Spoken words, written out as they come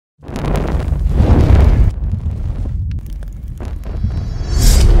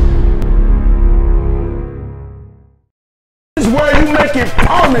it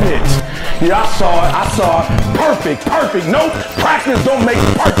permanent. Yeah, I saw it. Perfect. Nope, practice don't make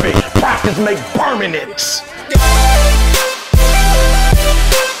perfect. Practice make permanent.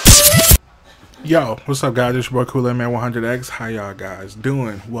 Yo, what's up guys, it's your boy Kool-Aid Man 100X. How y'all guys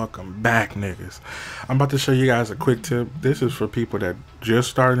doing? Welcome back, niggas. I'm about to show you guys a quick tip. This is for people that just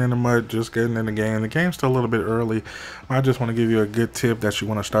started in the mud, just getting in the game. The game's still a little bit early. I just want to give you a good tip that you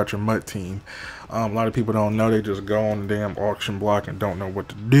want to start your mud team. A lot of people don't know, they just go on the damn auction block and don't know what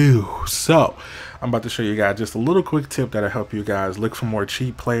to do. So I'm about to show you guys just a little quick tip that'll help you guys look for more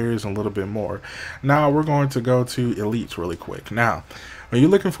cheap players and a little bit more. Now we're going to go to elites really quick. Now when you're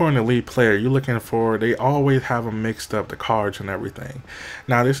looking for an elite player, you're looking for, they always have them mixed up, the cards and everything.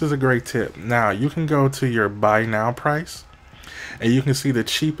 Now this is a great tip. Now you can go to your buy now price and you can see the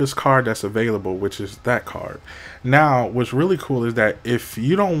cheapest card that's available, which is that card. Now what's really cool is that if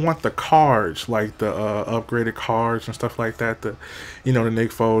you don't want the cards, like the upgraded cards and stuff like that, the the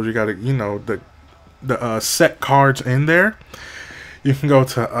Nick Foles, you gotta, the set cards in there, you can go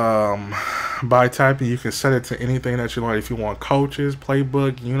to buy type and you can set it to anything that you like. If you want coaches,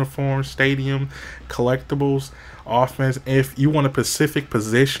 playbook, uniform, stadium, collectibles, offense, if you want a specific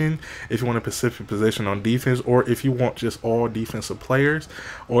position, on defense, or if you want just all defensive players,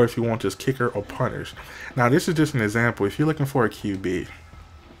 or if you want just kicker or punters. Now this is just an example. If you're looking for a QB,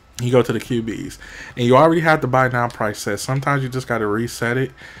 you go to the QBs and you already have the buy now price set. Sometimes you just got to reset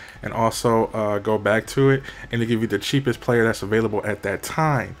it and also go back to it and to give you the cheapest player that's available at that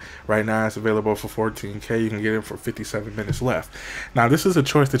time. Right now it's available for $14K. You can get it for 57 minutes left. Now this is a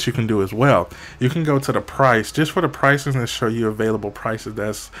choice that you can do as well. You can go to the price just for the prices and show you available prices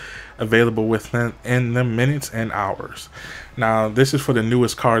that's available within the minutes and hours. Now this is for the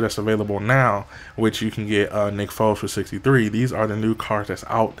newest card that's available now, which you can get Nick Foles for 63. These are the new cards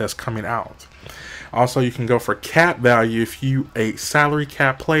that's coming out. Also, you can go for cap value. If you a salary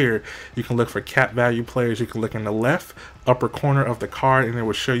cap player, you can look for cap value players. You can look in the left upper corner of the card and it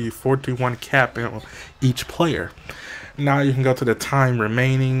will show you 41 cap on each player. Now you can go to the time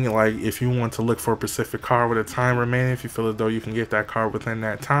remaining, like if you want to look for a specific card with a time remaining, if you feel as though you can get that card within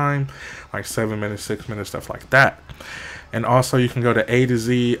that time, like 7 minutes, 6 minutes, stuff like that. And also you can go to A to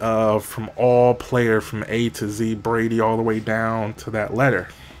Z from all player, from A to Z, Brady all the way down to that letter.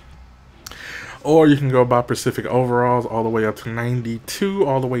 Or you can go by Pacific overalls all the way up to 92,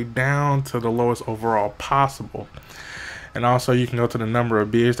 all the way down to the lowest overall possible. And also you can go to the number of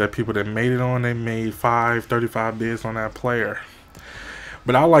bids that people that made it on. They made 35 bids on that player.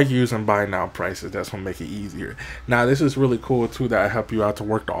 But I like using buy now prices. That's going to make it easier. Now this is really cool too, that I help you out to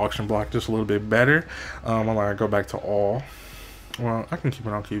work the auction block just a little bit better. I'm going to go back to all. Well, I can keep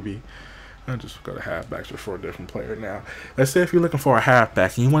it on QB. I'll just go to halfbacks just for a different player. Now let's say if you're looking for a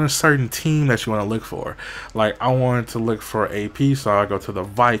halfback and you want a certain team that you want to look for, like I wanted to look for AP, so I go to the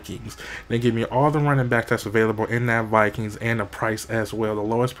Vikings. They give me all the running back that's available in that Vikings and the price as well, the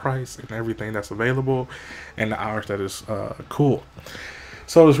lowest price and everything that's available and the hours that is cool.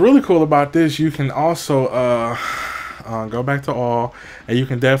 So what's really cool about this, you can also go back to all, and you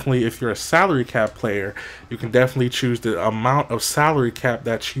can definitely, if you're a salary cap player, you can definitely choose the amount of salary cap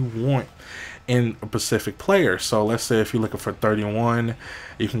that you want in a specific player. So let's say if you're looking for 31,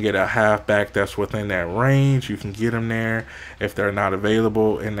 you can get a halfback that's within that range. You can get them there. If they're not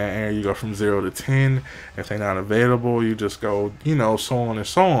available in that area, you go from 0 to 10. If they're not available, you just go, so on and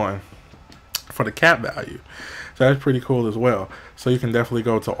so on for the cap value. So that's pretty cool as well. So you can definitely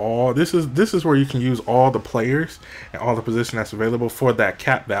go to all. This is where you can use all the players and all the position that's available for that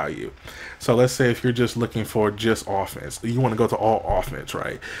cap value. So let's say if you're just looking for just offense, you want to go to all offense,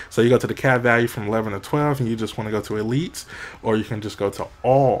 right? So you go to the cap value from 11 to 12 and you just want to go to elites, or you can just go to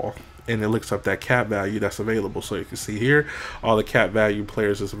all and it looks up that cap value that's available. So you can see here all the cap value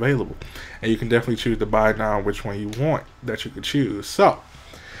players is available, and you can definitely choose to buy now which one you want that you could choose. So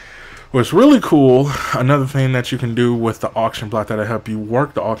what's really cool, another thing that you can do with the auction block that'll help you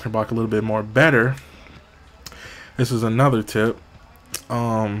work the auction block a little bit more better. This is another tip.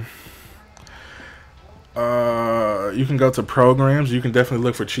 You can go to programs. You can definitely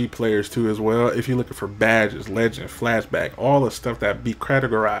look for cheap players too as well. If you're looking for badges, legend, flashback, all the stuff that be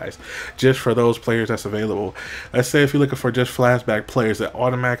categorized just for those players that's available. Let's say if you're looking for just flashback players, that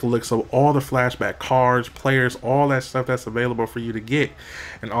automatically looks up all the flashback cards, players, all that stuff that's available for you to get,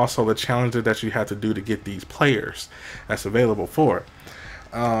 and also the challenges that you have to do to get these players that's available for it.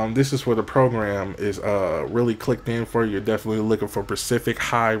 This is where the program is really clicked in for. You're definitely looking for specific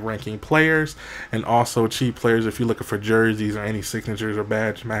high-ranking players and also cheap players if you're looking for jerseys or any signatures or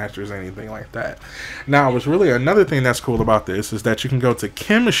badge masters, anything like that. Now, what's really another thing that's cool about this is that you can go to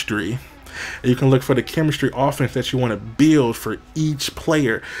chemistry And you can look for the chemistry offense that you want to build for each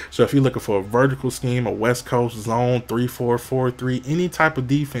player. So if you're looking for a vertical scheme, a West Coast zone, 3-4, 4-3, any type of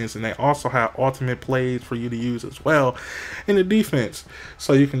defense, and they also have ultimate plays for you to use as well in the defense.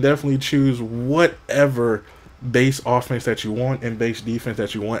 So you can definitely choose whatever base offense that you want and base defense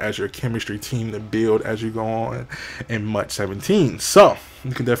that you want as your chemistry team to build as you go on in MUT 17. So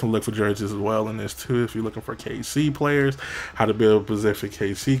you can definitely look for jerseys as well in this too. If you're looking for KC players, how to build specific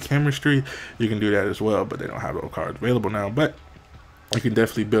KC chemistry, you can do that as well, but they don't have those cards available now. But you can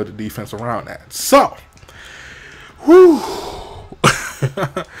definitely build a defense around that. So whew.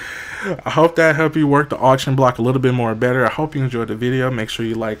 I hope that helped you work the auction block a little bit more better. I hope you enjoyed the video. Make sure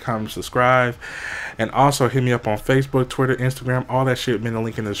you like, comment, subscribe, and also hit me up on Facebook, Twitter, Instagram. All that shit been in the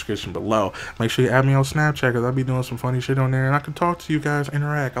link in the description below. Make sure you add me on Snapchat, because I'll be doing some funny shit on there, and I can talk to you guys,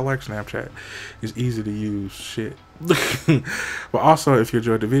 interact. I like Snapchat. It's easy to use shit. But also, if you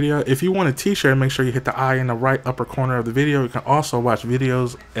enjoyed the video, if you want a t-shirt, make sure you hit the eye in the right upper corner of the video. You can also watch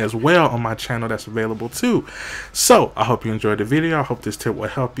videos as well on my channel that's available too. So I hope you enjoyed the video. I hope this tip will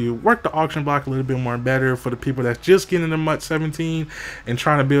help you work the auction block a little bit more better for the people that's just getting into MUT 17 and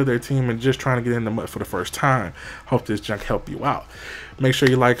trying to build their team and just trying to get into MUT for the first time. Hope this junk help you out. Make sure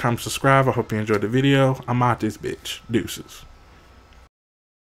you like, comment, subscribe. I hope you enjoyed the video. I'm out this bitch. Deuces.